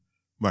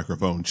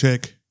Microphone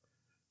check.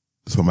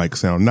 Does my mic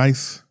sound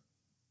nice?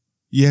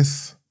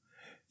 Yes,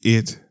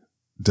 it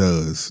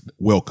does.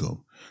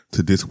 Welcome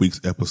to this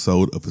week's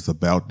episode of It's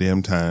About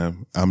Damn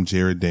Time. I'm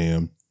Jared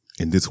Dam,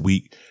 and this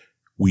week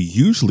we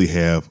usually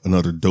have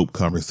another dope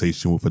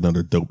conversation with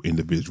another dope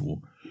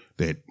individual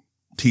that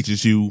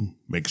teaches you,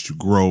 makes you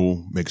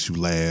grow, makes you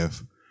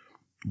laugh,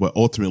 but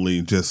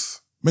ultimately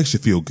just makes you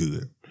feel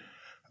good.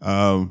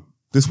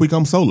 This week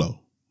I'm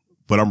solo,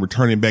 but I'm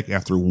returning back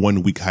after a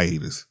 1 week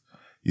hiatus.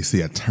 You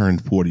see, I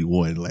turned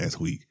 41 last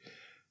week.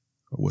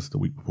 Or what's the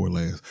week before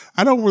last?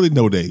 I don't really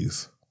know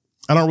days.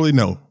 I don't really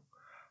know.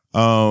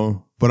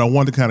 But I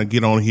wanted to kind of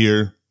get on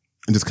here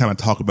and just kind of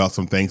talk about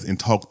some things and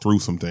talk through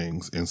some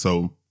things. And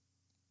so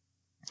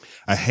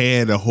I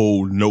had a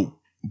whole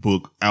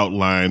notebook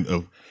outlined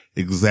of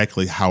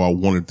exactly how I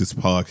wanted this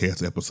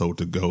podcast episode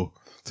to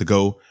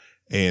go.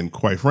 And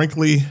quite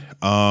frankly,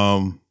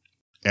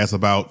 as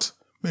about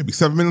maybe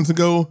 7 minutes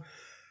ago,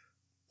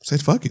 I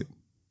said, fuck it.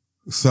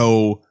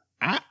 So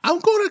I'm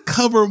going to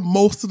cover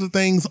most of the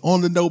things on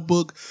the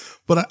notebook,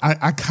 but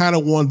I kind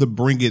of wanted to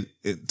bring it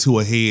to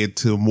a head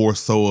to more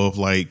so of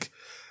like,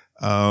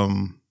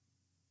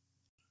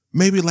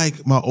 maybe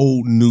like my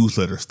old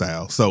newsletter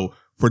style. So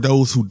for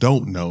those who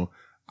don't know,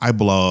 I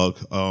blog.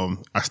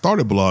 I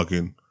started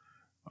blogging.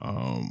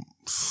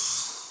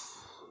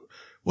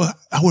 Well,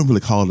 I wouldn't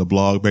really call it a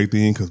blog back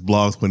then because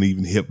blogs weren't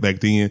even hip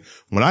back then.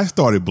 When I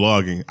started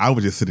blogging, I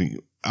was just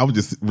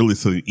really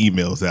sending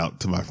emails out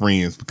to my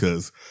friends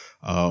because,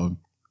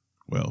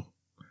 well,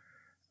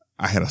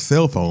 I had a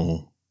cell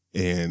phone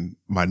and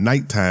my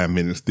nighttime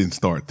minutes didn't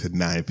start till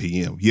 9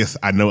 p.m. Yes,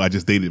 I know I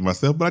just dated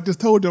myself, but I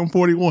just told you I'm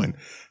 41.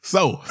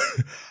 So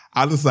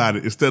I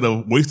decided instead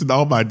of wasting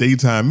all my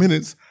daytime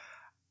minutes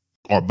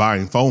or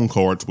buying phone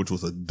cards, which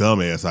was a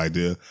dumbass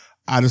idea,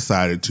 I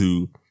decided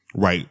to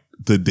write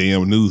the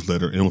damn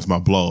newsletter. And it was my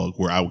blog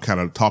where I would kind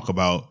of talk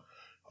about,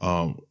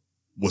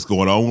 what's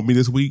going on with me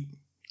this week.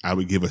 I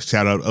would give a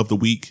shout out of the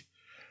week.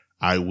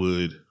 I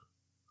would,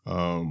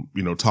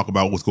 talk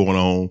about what's going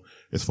on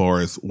as far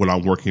as what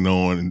I'm working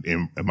on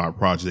and my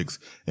projects.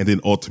 And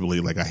then ultimately,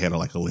 like I had a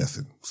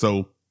lesson.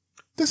 So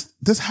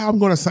this how I'm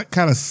going to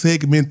kind of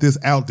segment this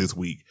out this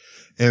week.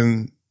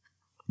 And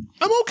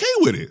I'm okay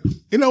with it.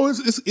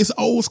 It's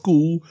old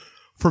school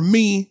for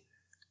me,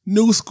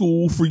 new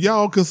school for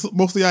y'all, because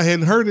most of y'all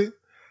hadn't heard it.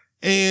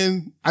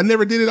 And I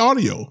never did it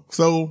audio.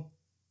 So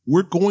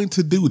we're going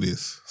to do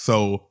this.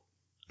 So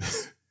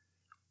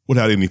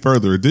without any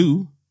further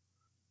ado,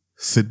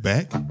 sit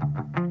back,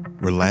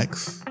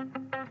 relax,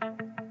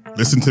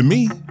 listen to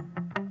me.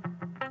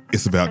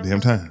 It's about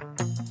damn time.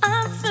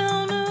 I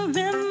found a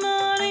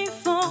remedy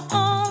for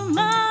all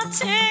my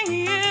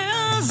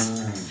tears,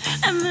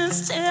 and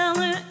this tale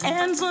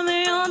ends with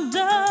your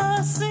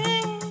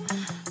dancing,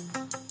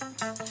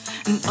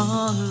 and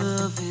all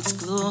of its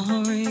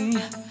glory.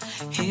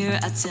 Here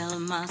I tell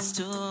my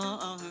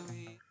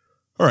story.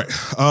 All right.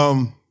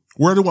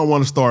 Where do I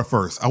want to start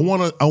first? I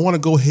want to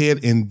go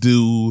ahead and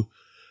do,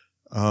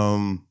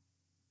 kind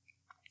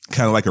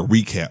of like a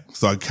recap.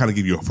 So I kind of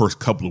give you a first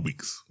couple of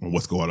weeks on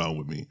what's going on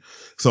with me.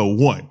 So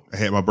one, I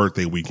had my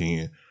birthday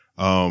weekend.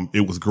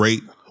 It was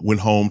great. Went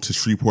home to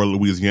Shreveport,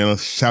 Louisiana.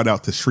 Shout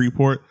out to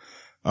Shreveport.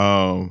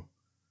 Had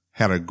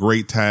a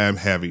great time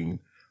having,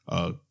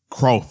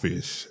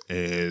 crawfish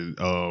and,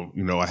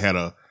 I had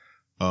a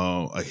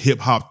hip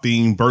hop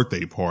themed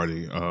birthday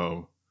party.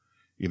 I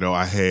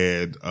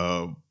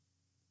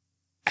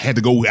had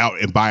to go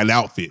out and buy an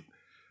outfit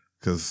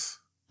because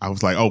I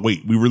was like, oh,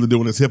 wait, we really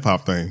doing this hip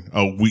hop thing?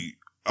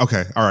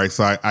 Okay. All right.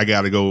 So I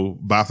got to go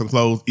buy some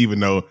clothes, even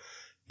though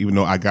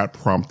I got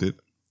prompted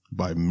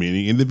by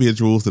many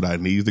individuals that I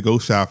needed to go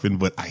shopping,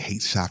 but I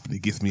hate shopping.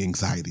 It gives me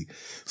anxiety.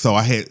 So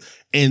I had,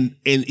 and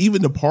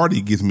even the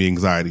party gives me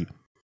anxiety.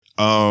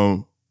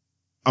 I'm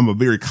a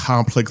very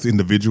complex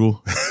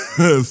individual.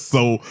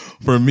 So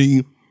for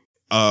me,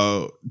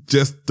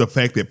 just the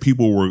fact that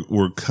people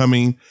were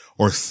coming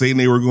or saying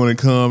they were going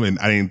to come and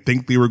I didn't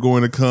think they were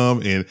going to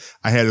come. And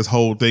I had this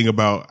whole thing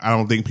about, I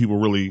don't think people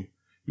really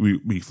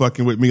be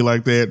fucking with me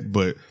like that,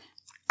 but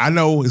I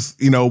know it's,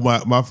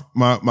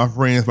 my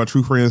friends, my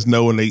true friends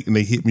know, and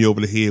they hit me over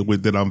the head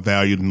with that I'm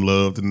valued and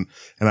loved. And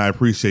I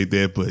appreciate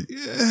that. But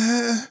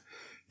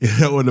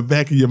in the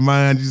back of your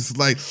mind, you're just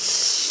like,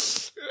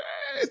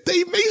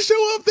 they may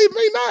show up, they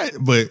may not,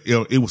 but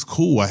it was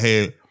cool. I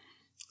had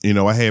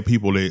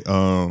people that,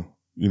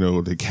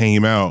 that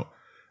came out,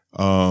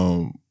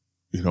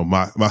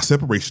 my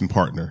separation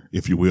partner,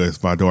 if you will,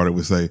 as my daughter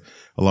would say,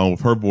 along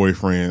with her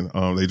boyfriend.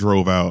 They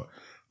drove out,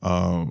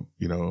 I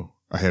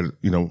had,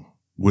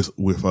 with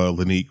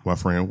Lanique, my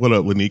friend. What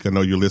up, Lanique? I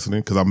know you're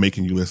listening because I'm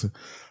making you listen.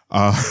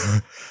 I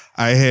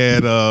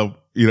had,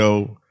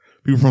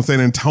 people from San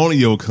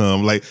Antonio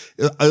come, like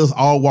it was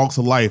all walks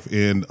of life.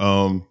 And,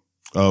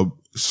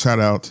 shout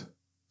out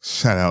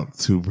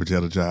to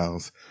Virginia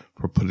Giles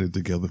for putting it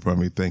together for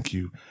me. Thank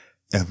you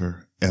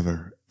ever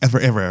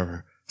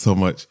so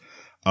much.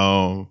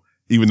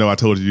 Even though I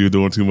told you were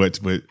doing too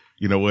much, but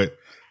you know what?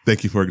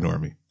 Thank you for ignoring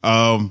me.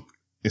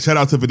 And shout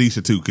out to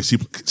Venetia too, because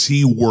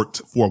she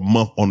worked for a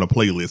month on the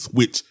playlist,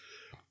 which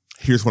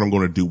here's what I'm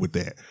going to do with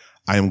that.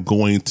 I am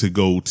going to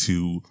go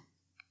to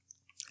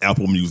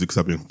Apple Music, because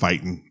I've been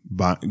fighting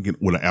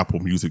with an Apple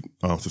Music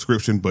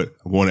subscription, but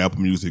I'm going to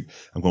Apple Music.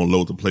 I'm going to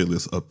load the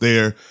playlist up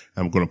there.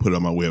 I'm going to put it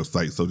on my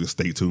website. So just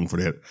stay tuned for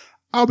that.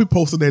 I'll be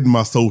posting that in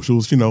my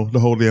socials,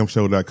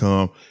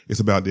 thewholedamnshow.com. It's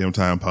About Damn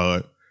Time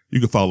Pod. You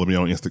can follow me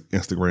on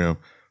Instagram,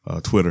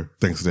 Twitter,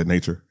 things of that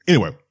nature.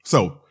 Anyway,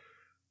 so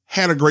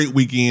had a great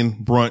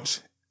weekend,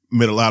 brunch,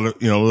 met a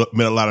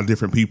lot of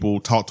different people,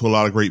 talked to a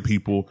lot of great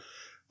people.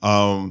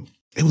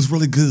 It was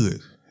really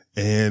good.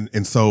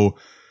 And so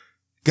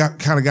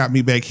got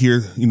me back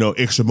here,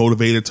 extra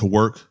motivated to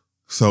work.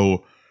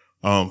 So,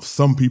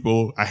 some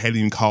people I hadn't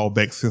even called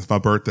back since my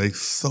birthday.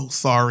 So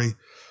sorry.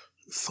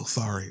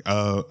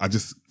 I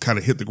just kind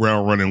of hit the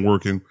ground running,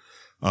 working,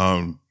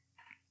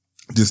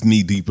 just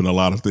knee deep in a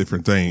lot of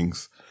different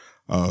things.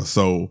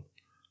 So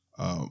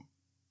I'll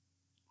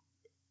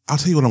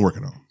tell you what I'm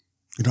working on.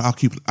 I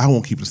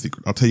won't keep it a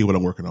secret. I'll tell you what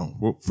I'm working on.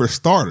 Well, for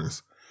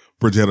starters,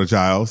 Bridgetta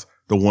Giles,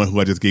 the one who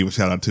I just gave a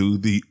shout out to,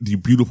 the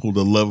beautiful,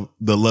 the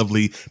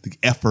lovely, the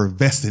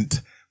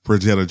effervescent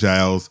Bridgetta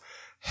Giles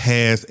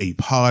has a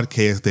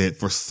podcast that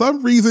for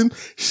some reason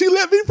she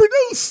let me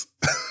produce.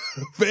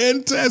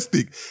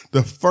 Fantastic.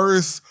 The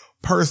first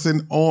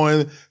person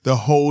on the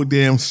whole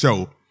damn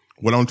show.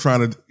 What I'm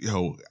trying to,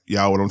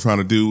 what I'm trying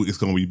to do is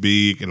going to be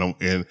big, and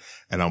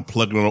I'm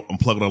plugging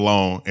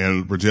along,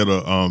 and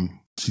Bridgetta,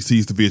 she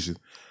sees the vision.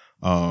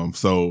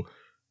 So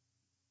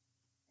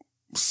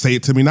say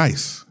it to me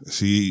nice.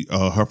 She,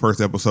 her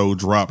first episode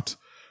dropped,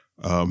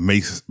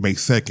 May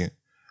 2nd.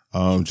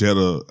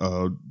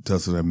 Jetta,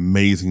 does an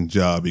amazing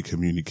job at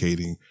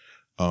communicating,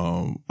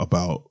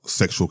 about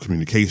sexual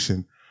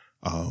communication.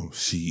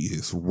 She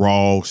is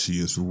raw. She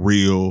is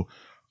real.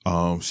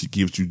 She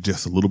gives you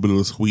just a little bit of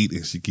the sweet,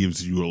 and she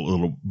gives you a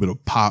little bit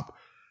of pop.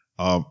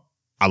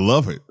 I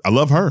love it. I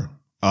love her.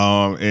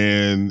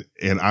 And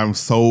I'm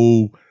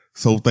so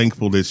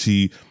thankful that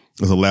she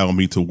is allowing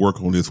me to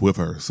work on this with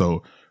her.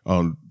 So,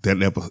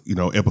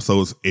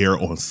 episodes air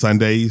on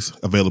Sundays,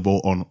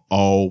 available on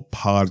all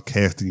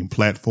podcasting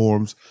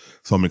platforms.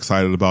 So I'm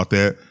excited about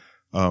that.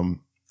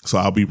 So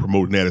I'll be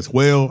promoting that as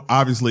well.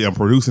 Obviously I'm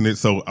producing it,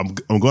 so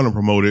I'm going to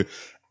promote it.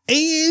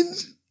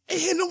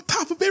 And on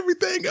top of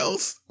everything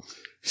else,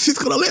 she's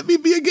going to let me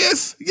be a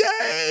guest.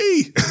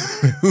 Yay!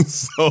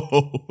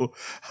 So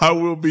I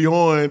will be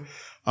on,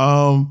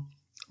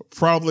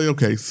 probably,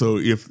 okay. So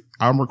if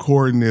I'm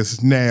recording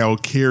this now,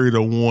 carry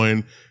the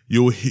one,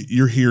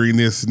 you're hearing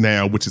this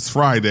now, which is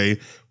Friday,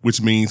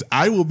 which means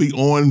I will be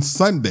on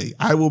Sunday.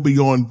 I will be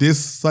on this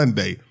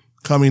Sunday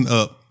coming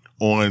up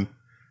on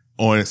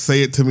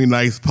Say It To Me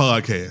Nice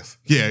podcast.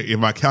 Yeah, if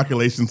my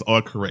calculations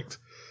are correct.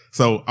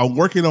 So I'm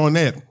working on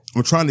that.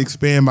 I'm trying to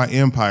expand my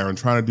empire and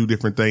trying to do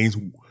different things.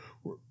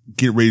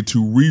 Get ready to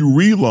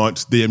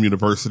relaunch Damn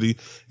University.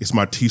 It's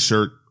my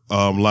t-shirt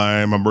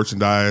line, my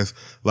merchandise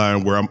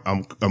line, where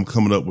I'm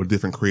coming up with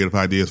different creative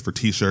ideas for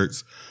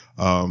t-shirts.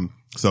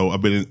 So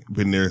I've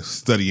been there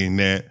studying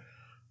that.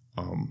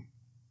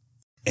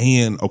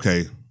 And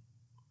okay,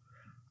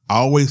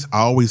 I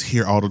always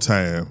hear all the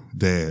time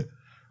that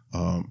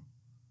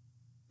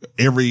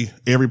every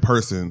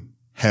person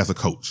has a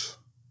coach.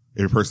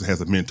 Every person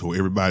has a mentor.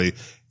 Everybody,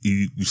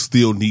 you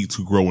still need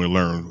to grow and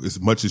learn. As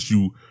much as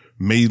you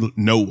may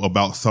know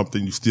about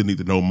something, you still need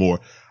to know more.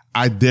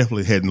 I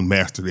definitely hadn't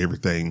mastered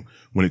everything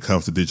when it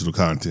comes to digital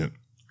content,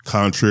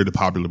 contrary to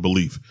popular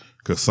belief.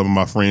 Because some of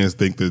my friends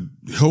think that,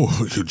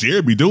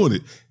 Jared be doing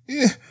it.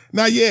 Yeah,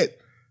 not yet.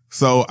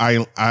 So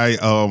I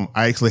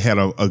actually had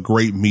a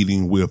great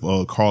meeting with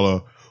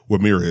Carla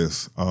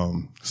Ramirez.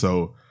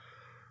 So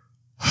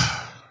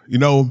I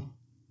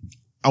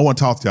want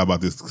to talk to y'all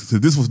about this, because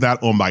this was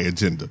not on my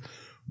agenda,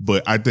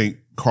 but I think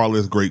Carla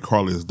is great.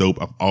 Carla is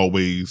dope. I've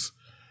always,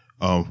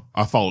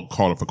 I followed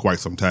Carla for quite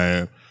some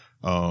time.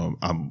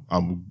 I'm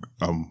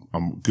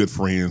good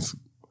friends.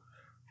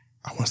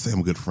 I want to say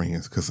I'm good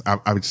friends, because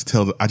I just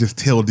tell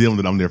them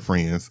that I'm their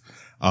friends.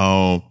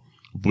 But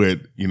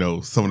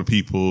some of the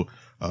people,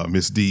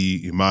 Miss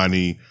D,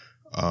 Imani,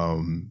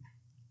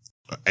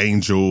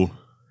 Angel,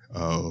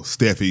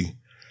 Steffi,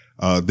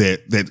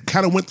 that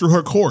kind of went through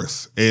her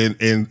course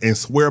and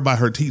swear by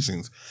her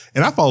teachings.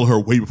 And I followed her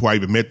way before I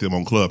even met them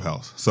on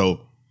Clubhouse.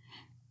 So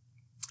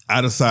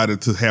I decided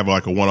to have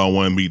like a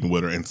one-on-one meeting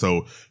with her. And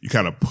so you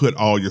kind of put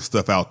all your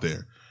stuff out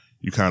there.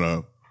 You kind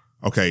of,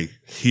 okay,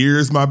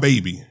 here's my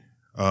baby.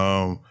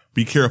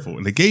 Be careful.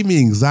 And it gave me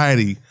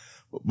anxiety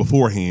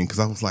beforehand, because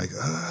I was like,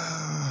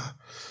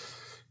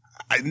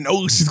 I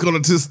know she's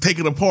going to just take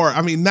it apart.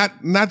 I mean, not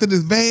that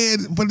it's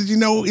bad, but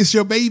it's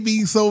your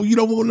baby. So you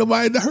don't want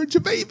nobody to hurt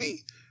your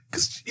baby,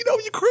 because, you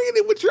created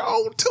it with your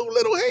own two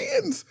little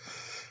hands.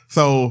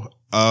 So,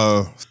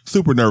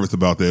 super nervous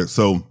about that.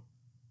 So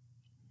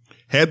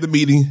had the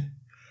meeting,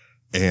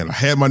 and I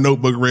had my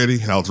notebook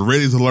ready, and I was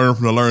ready to learn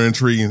from the learning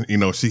tree.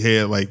 And, she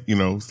had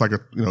it's like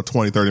a,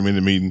 20, 30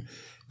 minute meeting,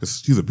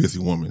 because she's a busy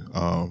woman,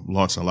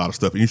 launching a lot of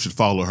stuff, and you should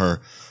follow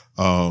her,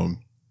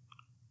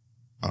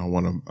 I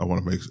want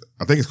to make sure.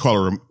 I think it's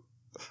Carla.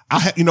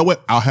 You know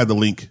what? I'll have the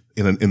link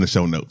in the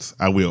show notes.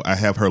 I will. I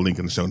have her link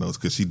in the show notes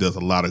because she does a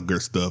lot of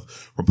good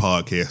stuff for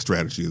podcast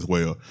strategy as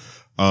well.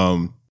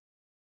 I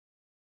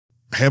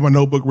have my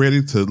notebook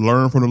ready to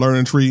learn from the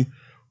learning tree.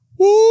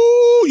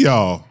 Woo,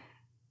 y'all.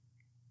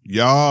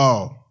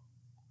 Yo.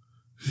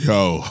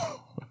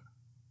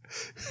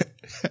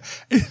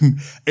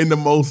 in the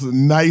most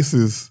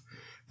nicest,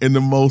 in the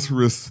most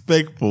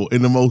respectful,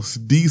 in the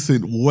most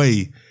decent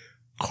way,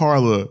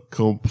 Carla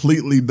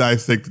completely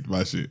dissected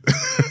my shit.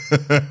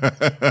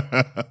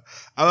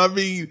 I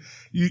mean,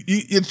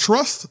 you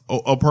trust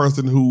a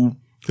person who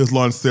has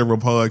launched several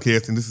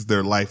podcasts and this is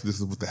their life.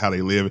 This is how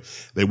they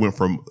live. They went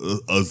from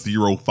a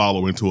 0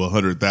 following to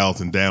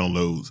 100,000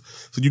 downloads.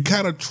 So you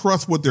kind of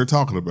trust what they're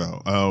talking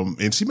about.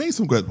 And she made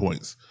some good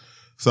points.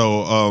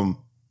 So,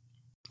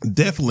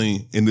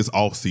 definitely in this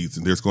off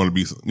season, there's going to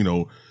be,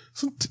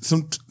 some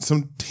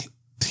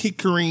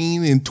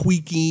tinkering and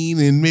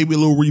tweaking and maybe a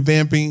little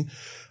revamping.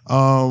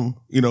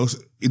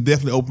 It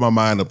definitely opened my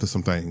mind up to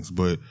some things,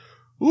 but,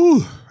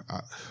 y'all,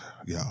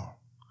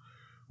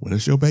 when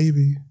it's your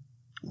baby,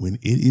 when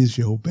it is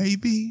your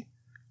baby.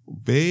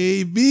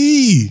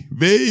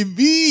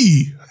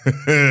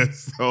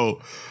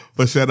 So,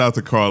 but shout out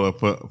to Carla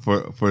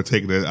for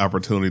taking that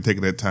opportunity,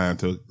 taking that time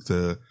to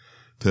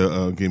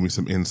give me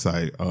some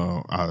insight.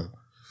 I'm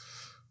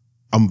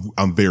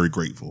very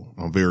grateful.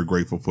 I'm very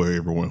grateful for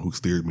everyone who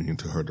steered me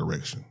into her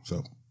direction.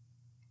 So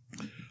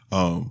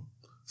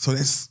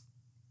that's,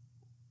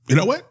 you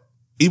know what?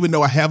 Even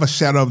though I have a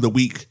shout out of the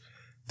week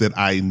that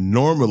I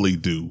normally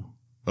do,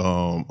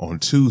 on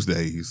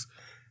Tuesdays,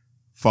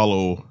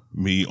 follow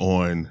me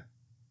on,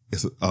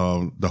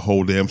 the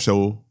Whole Damn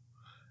Show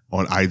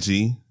on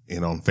IG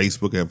and on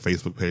Facebook. I have a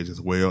Facebook page as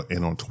well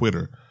and on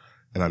Twitter.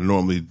 And I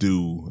normally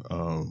do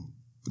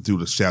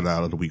the shout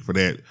out of the week for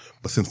that.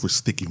 But since we're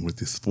sticking with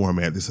this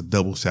format, this is a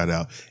double shout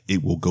out.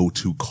 It will go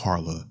to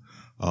Carla,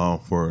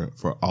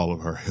 for all of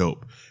her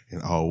help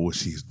and all what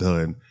she's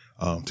done,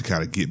 to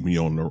kind of get me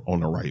on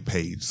the right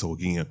page. So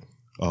again,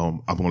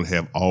 I'm going to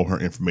have all her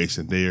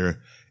information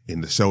there in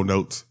the show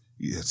notes.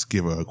 Just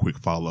give her a quick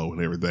follow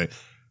and everything.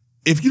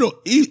 If you don't,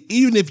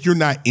 even if you're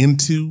not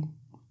into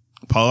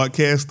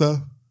podcast stuff,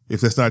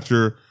 if that's not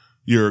your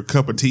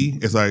cup of tea,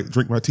 as I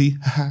drink my tea,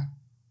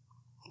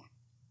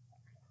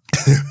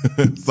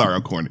 sorry,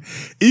 I'm corny.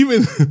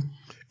 Even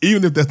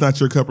if that's not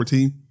your cup of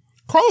tea,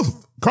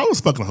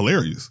 Carla's fucking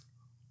hilarious.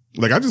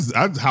 Like I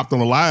hopped on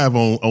a live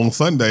on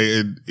Sunday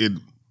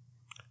and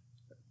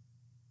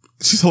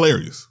she's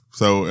hilarious.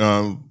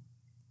 So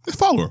just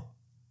follow her.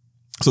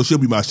 So she'll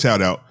be my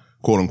shout out,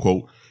 quote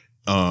unquote,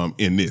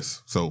 in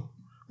this. So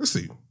let's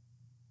see.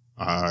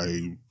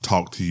 I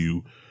talked to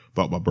you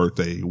about my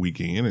birthday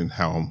weekend and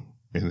how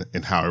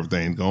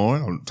everything's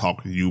going. I'm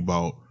talking to you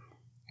about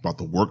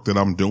the work that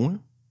I'm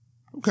doing.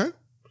 Okay.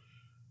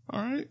 All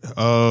right.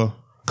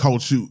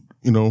 Caught you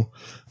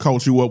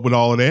up with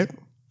all of that.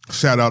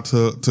 Shout out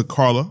to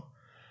Carla.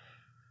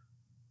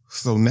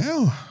 So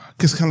now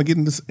just kind of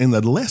getting this in a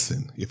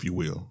lesson, if you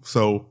will.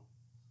 So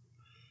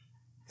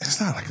it's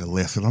not like a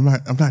lesson. I'm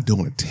not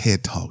doing a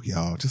TED talk,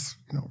 y'all. Just,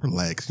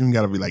 relax. You don't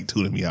gotta be like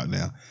tuning me out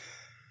now.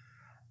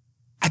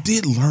 I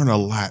did learn a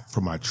lot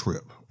from my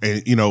trip.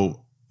 And,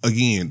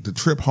 again, the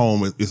trip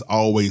home is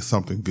always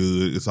something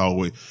good. It's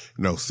always,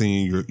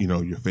 seeing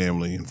your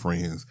family and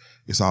friends.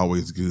 It's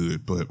always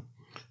good. But,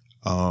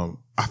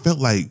 I felt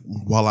like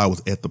while I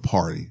was at the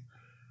party,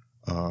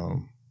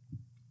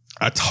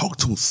 I talked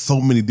to so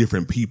many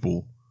different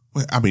people.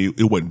 Well, I mean,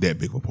 it wasn't that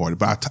big of a party,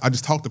 but I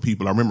just talked to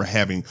people. I remember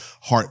having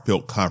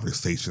heartfelt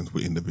conversations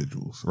with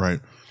individuals, right?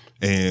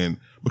 And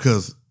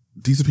because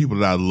these are people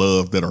that I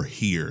love that are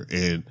here,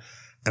 and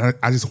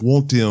I just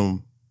want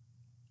them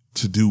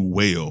to do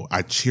well.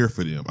 I cheer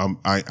for them.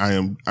 I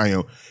am.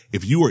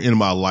 If you are in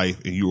my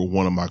life and you are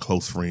one of my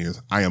close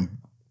friends, I am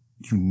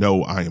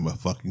a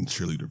fucking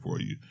cheerleader for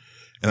you.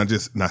 And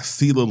I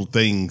see little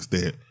things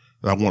that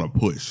I want to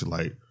push,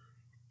 like,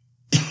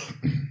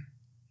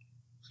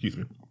 excuse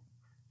me.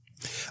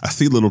 I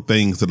see little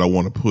things that I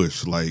want to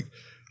push, like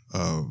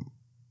my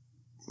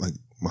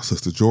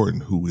sister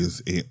Jordan, who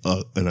is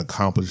an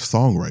accomplished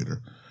songwriter.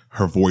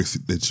 Her voice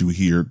that you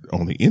hear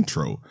on the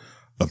intro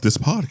of this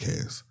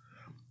podcast.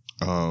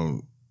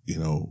 Pro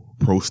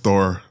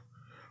Star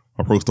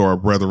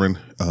brethren,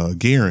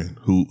 Garen,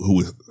 who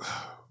is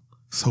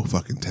so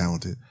fucking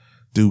talented.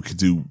 Dude could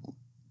do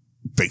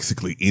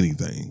basically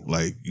anything.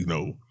 Like,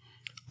 yeah.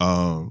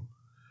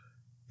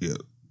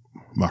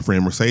 My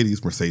friend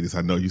Mercedes,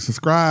 I know you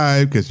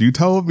subscribe because you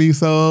told me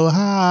so.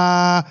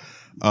 Hi.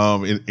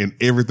 And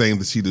everything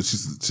that she does,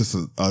 she's just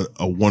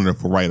a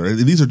wonderful writer. And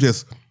these are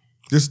just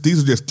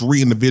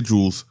 3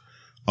 individuals,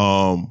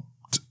 out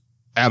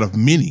of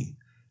many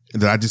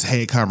that I just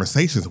had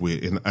conversations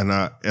with. And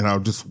I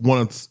just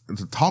wanted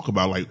to talk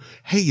about, like,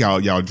 hey,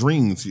 y'all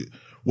dreams.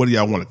 What do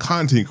y'all want to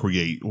content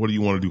create? What do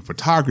you want to do?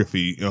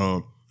 Photography.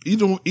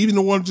 Even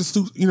the one just,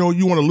 you want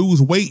to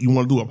lose weight. You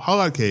want to do a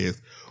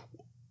podcast.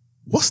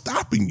 What's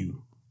stopping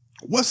you?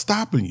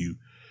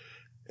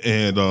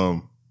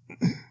 And,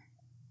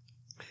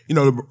 you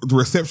know, the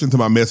reception to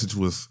my message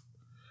was,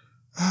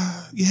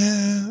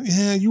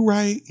 yeah, you're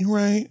right.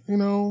 You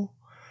know,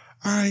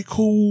 all right,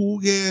 cool.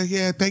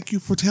 Yeah. Thank you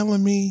for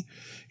telling me.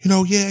 You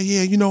know, yeah.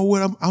 You know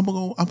what? I'm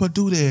gonna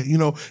do that. You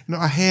know,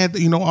 I had,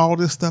 you know, all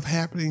this stuff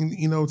happening,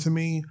 you know, to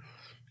me,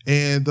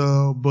 and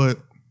but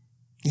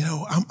you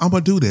know, I'm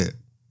gonna do that.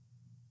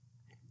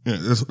 Yeah,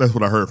 that's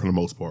what I heard for the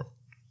most part.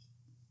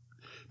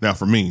 Now,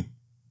 for me,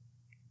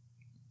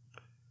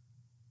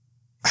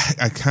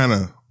 I kind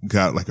of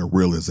got like a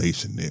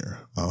realization there,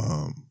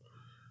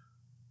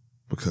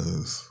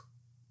 because,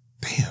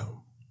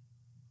 damn,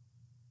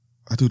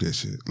 I do that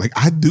shit. Like,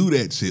 I do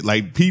that shit.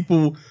 Like,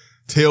 people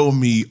tell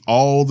me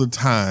all the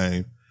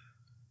time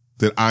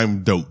that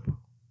I'm dope.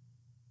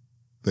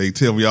 They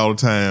tell me all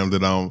the time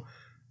that I'm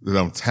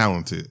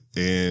talented,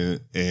 and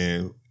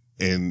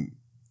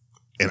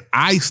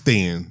I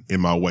stand in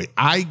my way.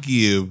 I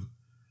give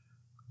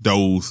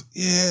those,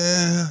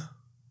 yeah,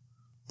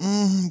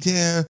 I'm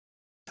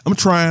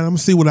trying. I'm gonna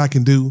see what I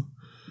can do.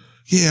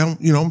 Yeah,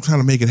 I'm trying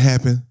to make it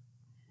happen.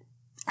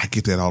 I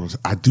get that all the time.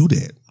 I do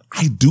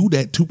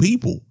that to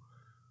people.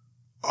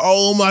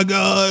 Oh my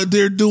God,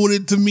 they're doing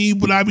it to me,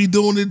 but I be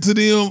doing it to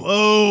them.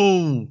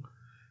 Oh,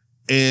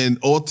 and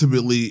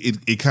ultimately,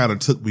 it kind of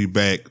took me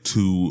back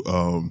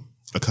to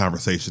a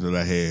conversation that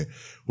I had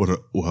with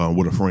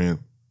a friend.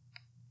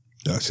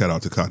 Shout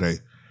out to Kade.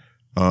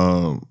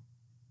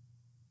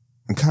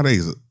 And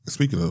Kade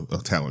speaking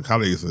of talent,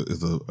 Kade is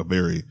a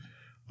very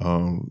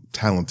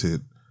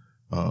talented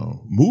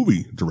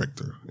movie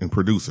director and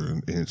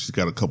producer, and she's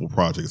got a couple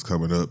projects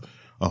coming up.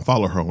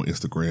 Follow her on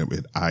Instagram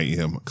at I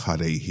am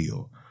Kade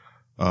Hill.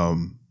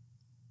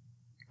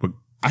 But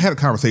I had a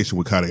conversation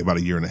with Kade about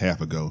a year and a half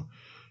ago,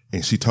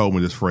 and she told me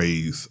this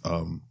phrase,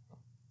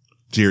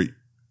 Jerry,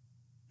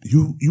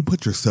 you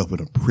put yourself in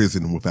a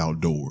prison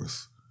without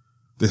doors.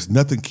 There's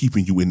nothing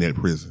keeping you in that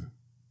prison.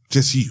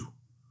 Just you.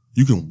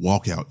 You can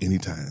walk out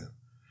anytime.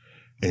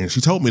 And she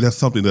told me that's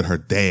something that her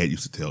dad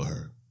used to tell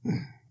her.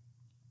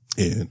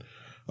 And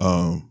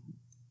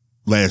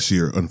last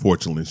year,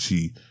 unfortunately,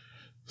 she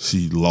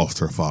lost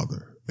her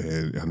father.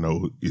 And I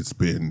know it's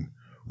been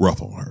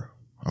rough on her.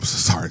 I'm so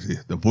sorry.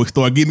 The voice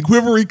started getting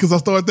quivery because I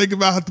started thinking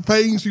about the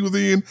pain she was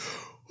in.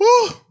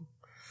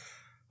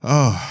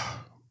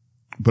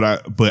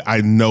 But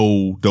I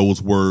know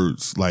those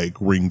words like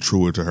ring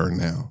truer to her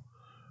now.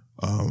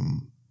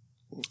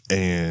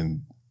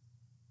 And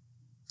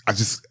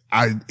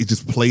it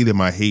just played in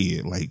my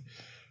head, like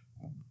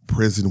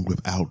prison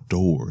without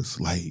doors.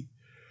 Like,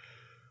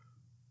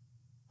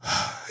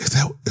 is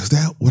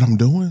that what I'm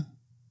doing?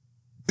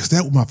 Is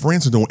that what my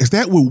friends are doing? Is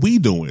that what we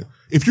doing?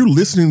 If you're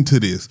listening to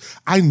this,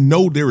 I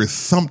know there is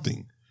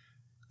something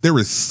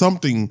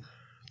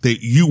that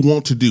you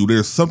want to do.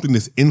 There's something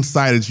that's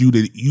inside of you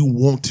that you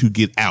want to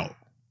get out.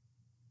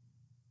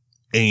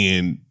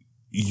 And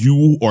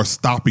you are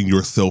stopping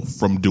yourself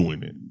from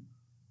doing it.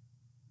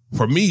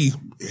 For me,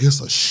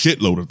 it's a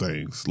shitload of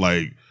things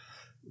like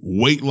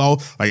weight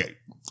loss. Like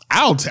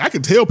I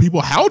can tell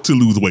people how to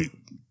lose weight.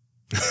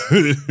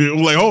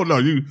 I'm like, oh no,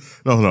 you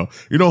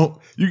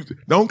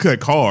don't cut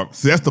carbs.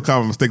 See, that's the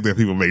common mistake that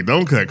people make.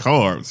 Don't cut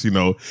carbs.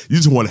 You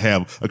just want to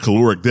have a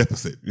caloric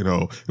deficit.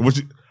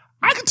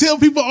 I can tell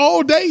people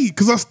all day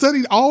because I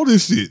studied all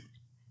this shit.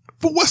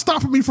 But what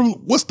stopped me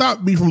from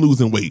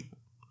losing weight?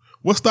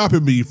 What's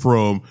stopping me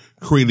from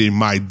creating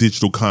my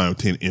digital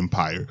content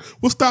empire?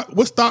 What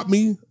stopped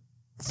me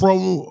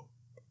from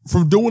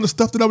doing the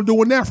stuff that I'm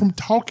doing now, from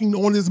talking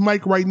on this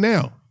mic right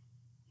now?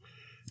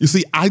 You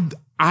see, I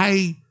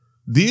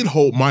did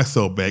hold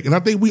myself back, and I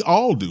think we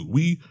all do.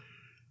 We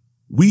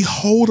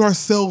hold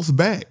ourselves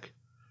back.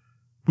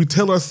 We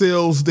tell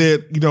ourselves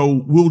that,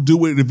 we'll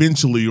do it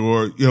eventually,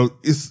 or,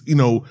 it's,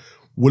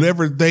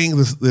 whatever thing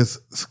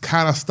that's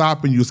kind of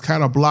stopping you, it's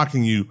kind of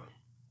blocking you,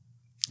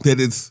 that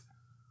it's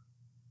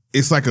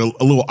like a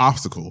little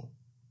obstacle.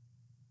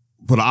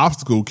 But an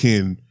obstacle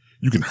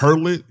you can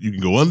hurdle it, you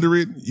can go under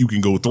it, you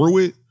can go through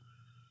it.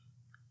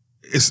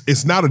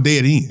 It's not a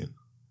dead end.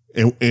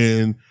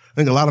 And I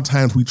think a lot of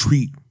times we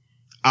treat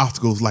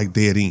obstacles like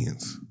dead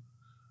ends.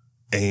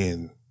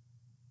 And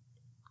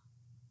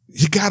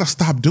you gotta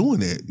stop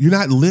doing that. You're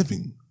not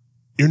living.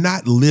 You're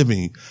not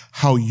living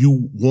how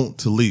you want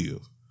to live.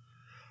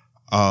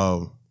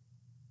 I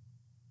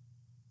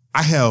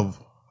have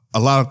a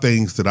lot of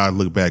things that I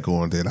look back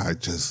on that I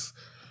just,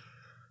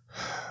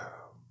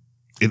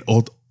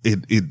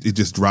 it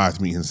just drives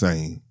me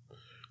insane.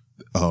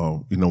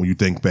 When you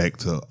think back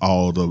to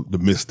all the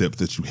missteps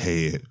that you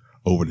had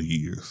over the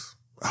years.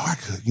 Oh, I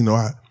could,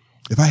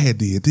 if I had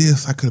did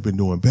this, I could have been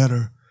doing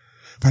better.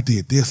 If I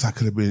did this, I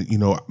could have been,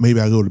 maybe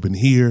I would have been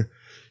here.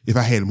 If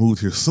I had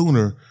moved here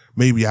sooner,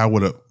 maybe I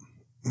would have.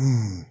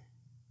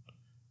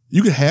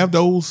 You can have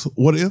those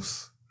what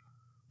ifs,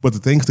 but the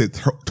things that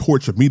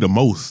torture me the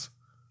most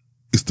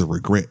is the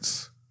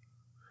regrets.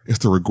 It's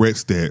the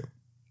regrets that,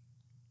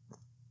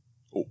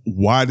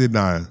 why didn't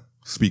I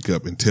speak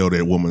up and tell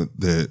that woman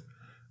that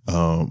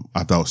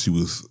I thought she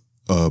was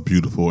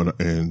beautiful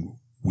and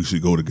we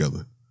should go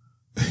together?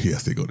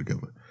 Yes, they go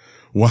together.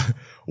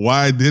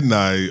 why didn't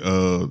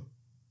I,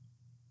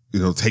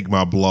 take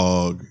my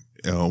blog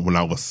when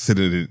I was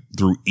sending it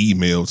through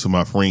email to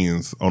my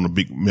friends on a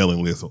big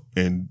mailing list?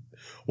 And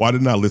why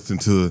didn't I listen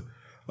to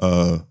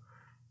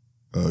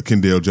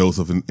Kendall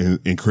Joseph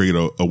and create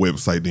a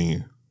website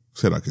then?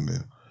 Shout out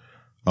Kendall.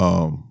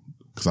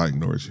 Because I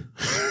ignored you.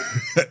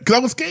 Because I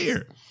was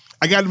scared.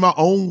 I got in my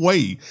own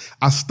way.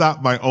 I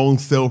stopped my own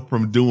self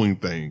from doing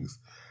things.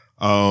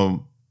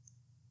 Hell,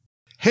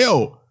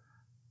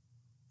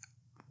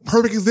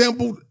 perfect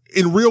example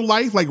in real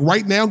life, like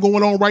right now,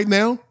 going on right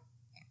now.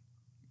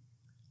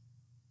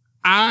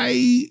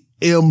 I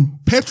am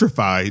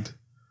petrified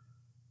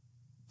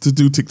to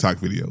do TikTok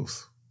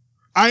videos.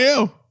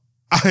 I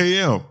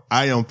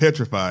am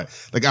petrified.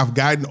 Like I've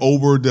gotten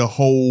over the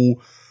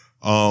whole,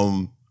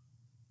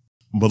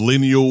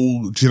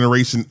 millennial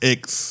Generation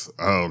X,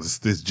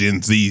 this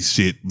Gen Z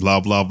shit, blah,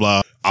 blah,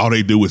 blah. All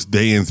they do is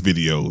dance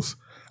videos.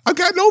 I've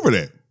gotten over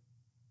that.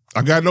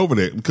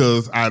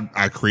 Because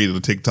I created a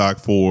TikTok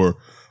for,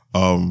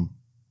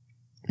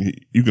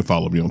 you can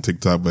follow me on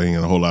TikTok, but ain't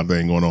a whole lot of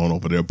thing going on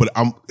over there. But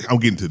I'm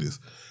getting to this.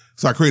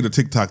 So I created a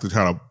TikTok to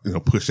try to,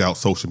 push out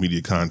social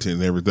media content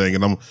and everything.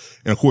 And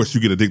of course you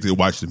get addicted to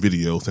watching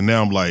videos. And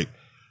now I'm like,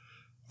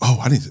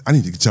 oh, I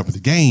need to jump in the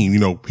game.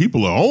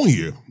 People are on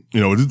here.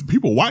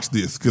 People watch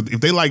this because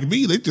if they like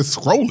me, they just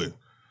scrolling.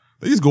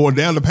 They just going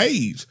down the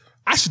page.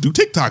 I should do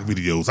TikTok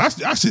videos. I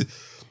should.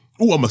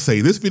 I'm going to say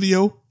this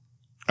video.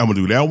 I'm going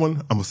to do that one.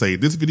 I'm going to say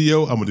this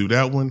video. I'm going to do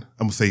that one.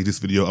 I'm going to say this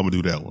video. I'm going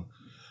to do that one.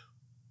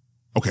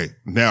 Okay.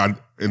 Now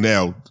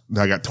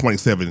I got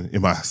 27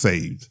 in my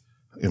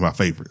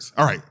favorites.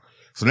 All right.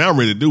 So now I'm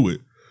ready to do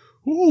it.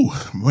 Ooh,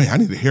 man, I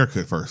need a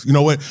haircut first. You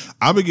know what?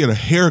 I'm going to get a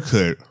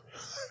haircut.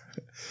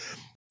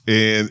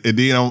 And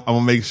then I'm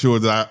gonna make sure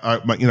that I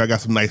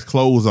got some nice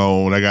clothes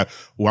on. I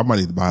might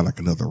need to buy like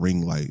another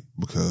ring light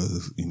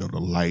because, the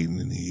lighting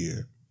in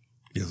here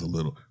is a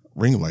little,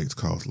 ring lights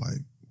cost like,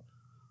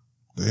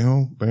 they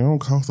don't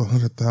cost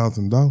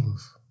 $100,000.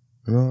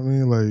 You know what I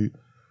mean? Like,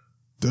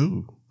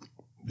 dude,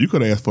 you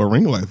could ask for a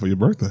ring light for your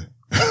birthday.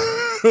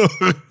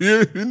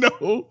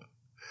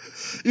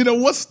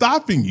 What's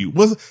stopping you?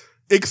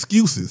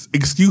 Excuses?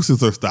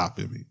 Excuses are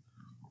stopping me.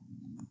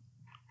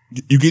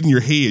 You get in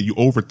your head, you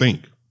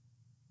overthink.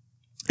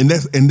 And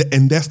that's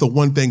the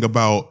one thing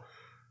about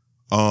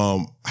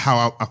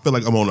how I feel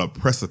like I'm on a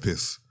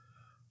precipice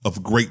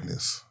of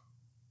greatness.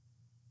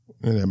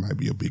 And that might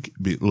be a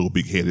little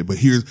big headed, but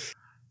here's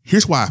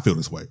why I feel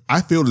this way.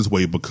 I feel this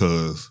way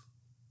because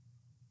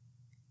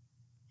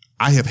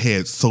I have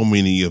had so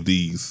many of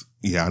these.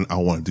 Yeah, I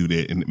want to do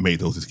that, and made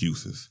those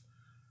excuses.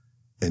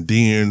 And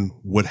then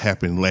what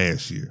happened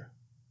last year?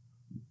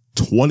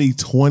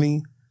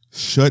 2020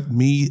 shut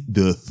me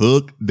the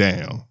fuck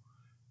down.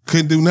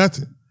 Couldn't do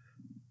nothing.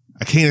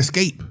 I can't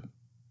escape.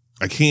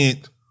 I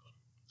can't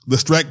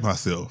distract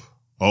myself.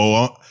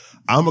 Oh,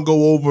 I'm going to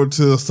go over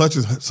to such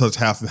and such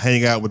house and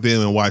hang out with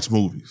them and watch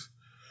movies.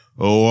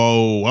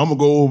 Oh, I'm going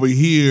to go over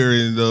here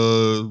and,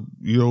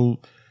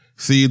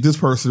 see if this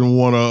person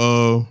want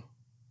to,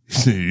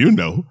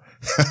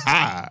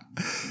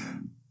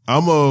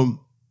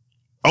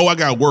 I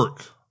got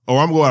work. Oh,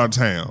 I'm going out of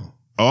town.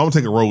 Oh, I'm going to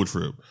take a road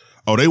trip.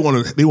 Oh, they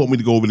want me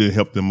to go over there and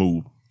help them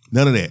move.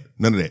 None of that.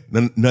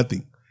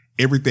 Nothing.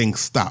 Everything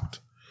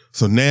stopped.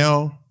 So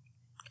now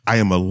I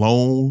am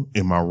alone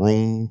in my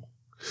room,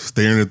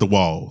 staring at the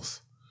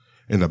walls.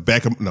 In the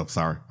back of, no,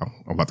 sorry, I'm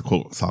about to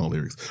quote song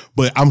lyrics,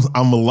 but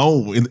I'm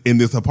alone in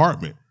this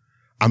apartment.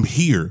 I'm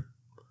here.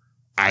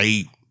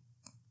 I'm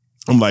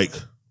like,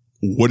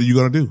 what are you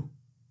going to do?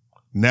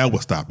 Now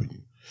what's stopping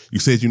you? You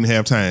said you didn't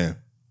have time.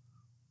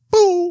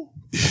 Boo.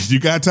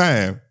 You got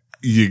time.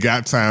 You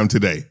got time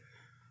today.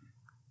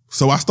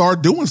 So I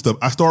started doing stuff.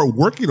 I started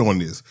working on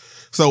this.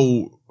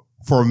 So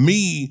for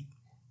me,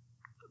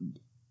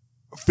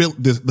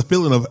 the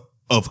feeling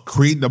of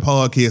creating a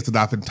podcast that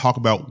I've been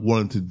talking about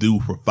wanting to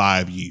do for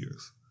 5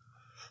 years,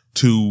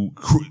 to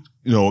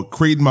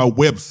creating my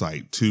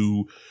website,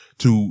 to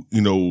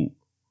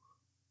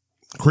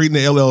creating the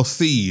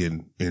LLC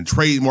and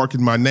trademarking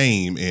my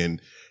name and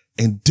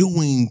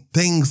doing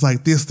things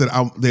like this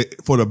that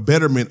for the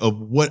betterment of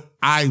what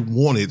I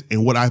wanted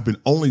and what I've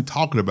been only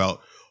talking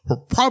about for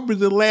probably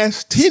the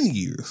last 10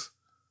 years.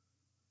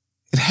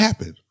 It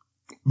happened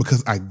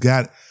because I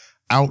got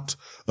out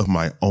of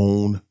my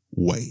own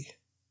way.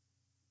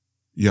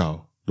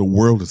 Y'all, the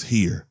world is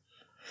here.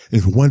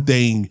 It's one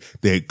thing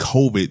that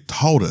COVID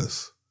taught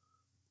us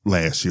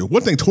last year.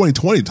 One thing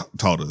 2020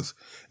 taught us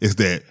is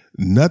that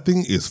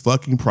nothing is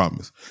fucking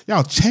promised.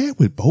 Y'all,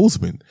 Chadwick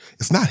Boseman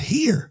is not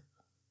here.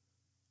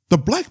 The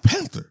Black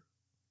Panther.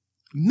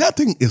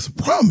 Nothing is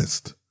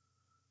promised.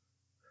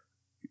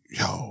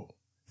 Yo,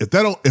 if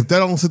that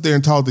don't sit there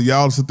and talk to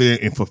y'all, sit there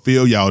and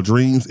fulfill y'all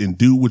dreams and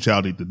do what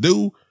y'all need to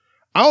do,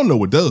 I don't know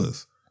what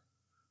does.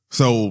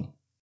 So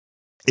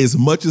as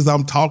much as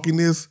I'm talking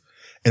this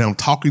and I'm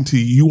talking to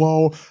you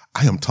all,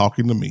 I am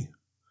talking to me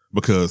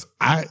because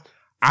I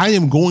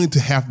am going to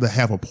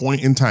have a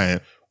point in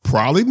time,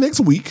 probably next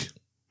week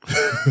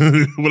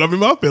when I'm in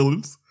my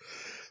feelings,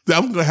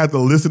 I'm going to have to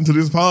listen to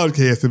this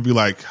podcast and be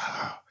like,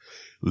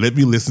 let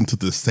me listen to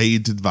the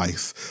sage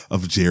advice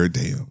of Jared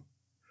Dam.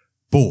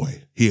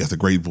 Boy, he has a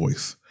great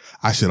voice.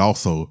 I should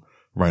also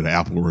write an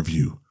Apple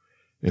review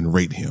and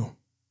rate him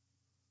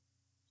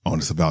on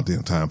It's About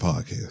Damn Time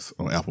podcast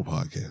on Apple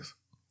Podcasts.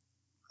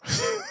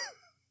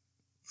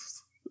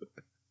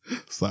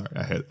 Sorry,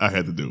 I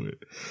had to do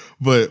it.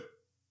 But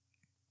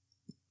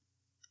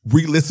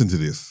re-listen to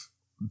this.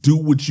 Do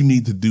what you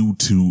need to do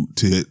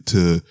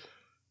to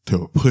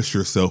push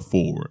yourself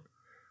forward.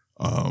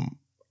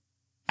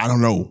 I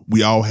don't know.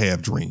 We all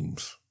have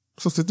dreams.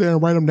 So sit there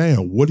and write them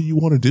down. What do you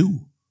want to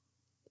do?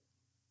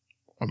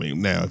 I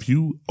mean, now, if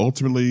you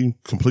ultimately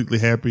completely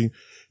happy,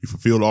 you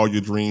fulfilled all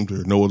your dreams,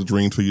 there's no other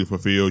dreams for you to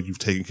fulfill, you've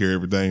taken care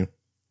of everything.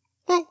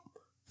 Well,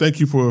 thank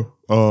you for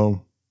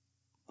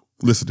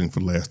listening for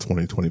the last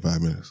 20,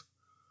 25 minutes.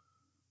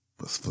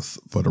 But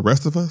for the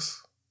rest of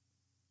us,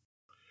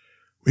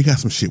 we got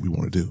some shit we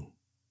want to do.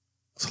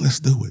 So let's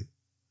do it.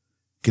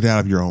 Get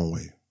out of your own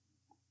way.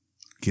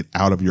 Get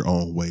out of your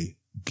own way.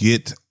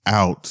 Get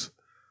out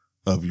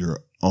of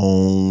your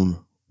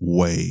own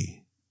way.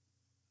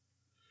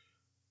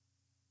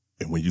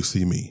 And when you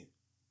see me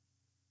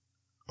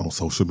on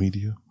social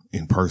media,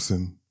 in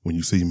person, when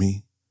you see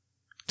me,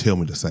 tell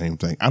me the same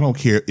thing. I don't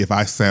care if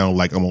I sound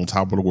like I'm on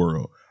top of the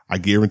world. I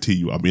guarantee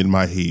you I'm in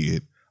my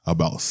head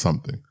about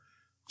something.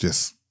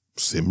 Just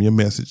send me a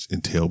message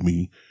and tell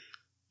me,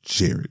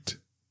 Jared,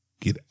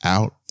 get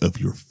out of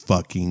your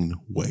fucking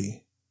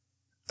way.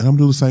 And I'm going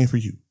to do the same for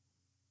you.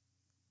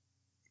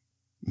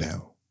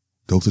 Now,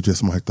 those are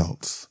just my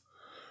thoughts.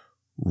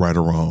 Right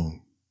or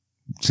wrong,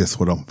 just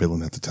what I'm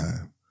feeling at the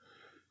time.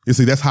 You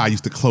see, that's how I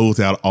used to close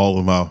out all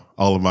of my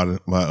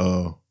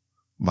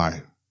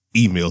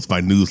emails,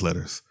 my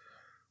newsletters,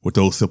 with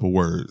those simple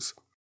words.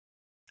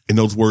 And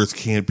those words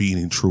can't be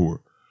any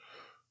truer.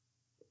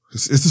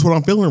 This is what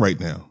I'm feeling right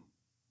now.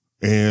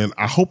 And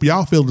I hope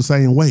y'all feel the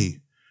same way.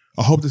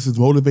 I hope this is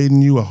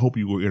motivating you. I hope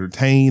you were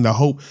entertained. I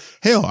hope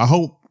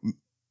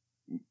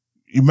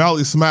you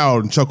mildly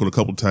smiled and chuckled a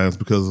couple of times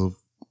because of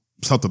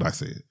something I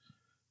said.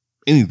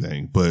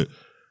 Anything, but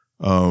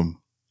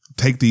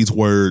take these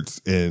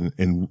words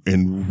and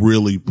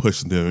really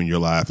push them in your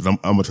life. And I'm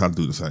gonna try to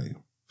do the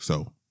same.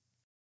 So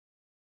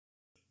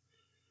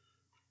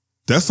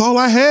that's all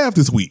I have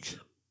this week.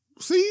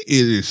 See,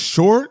 it is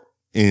short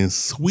and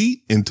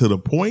sweet and to the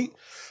point.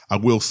 I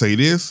will say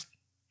this,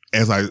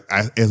 as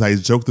I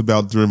joked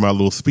about during my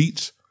little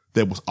speech,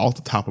 that was off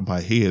the top of my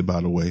head,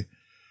 by the way.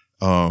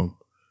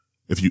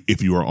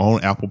 If you are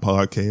on Apple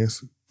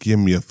Podcasts, give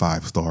me a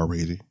 5-star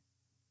rating.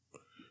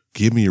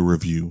 Give me a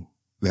review.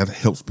 That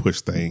helps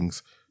push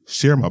things.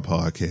 Share my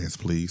podcast,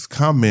 please.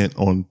 Comment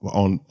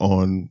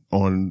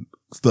on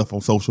stuff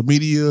on social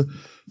media.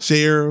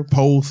 Share,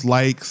 post,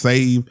 like,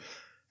 save.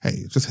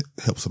 Hey, just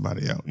help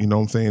somebody out. You know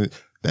what I'm saying?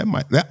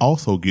 That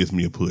also gives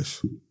me a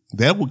push.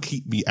 That will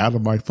keep me out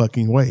of my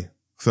fucking way.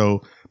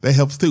 So that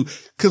helps too.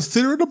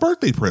 Consider it a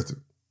birthday present.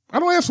 I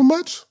don't ask for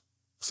much.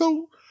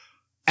 So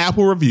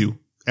Apple review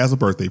as a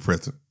birthday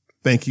present.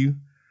 Thank you.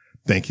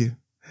 Thank you.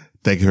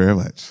 Thank you very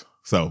much.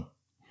 So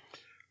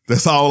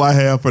that's all I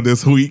have for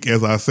this week.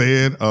 As I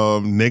said,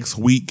 next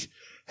week,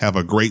 have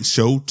a great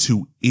show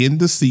to end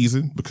the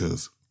season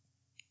because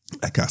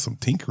I got some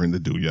tinkering to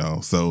do,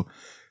 y'all. So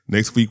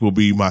next week will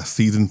be my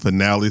season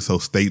finale. So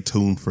stay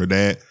tuned for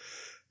that.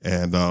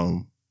 And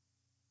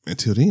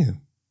until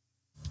then,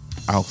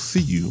 I'll see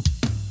you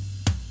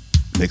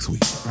next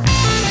week.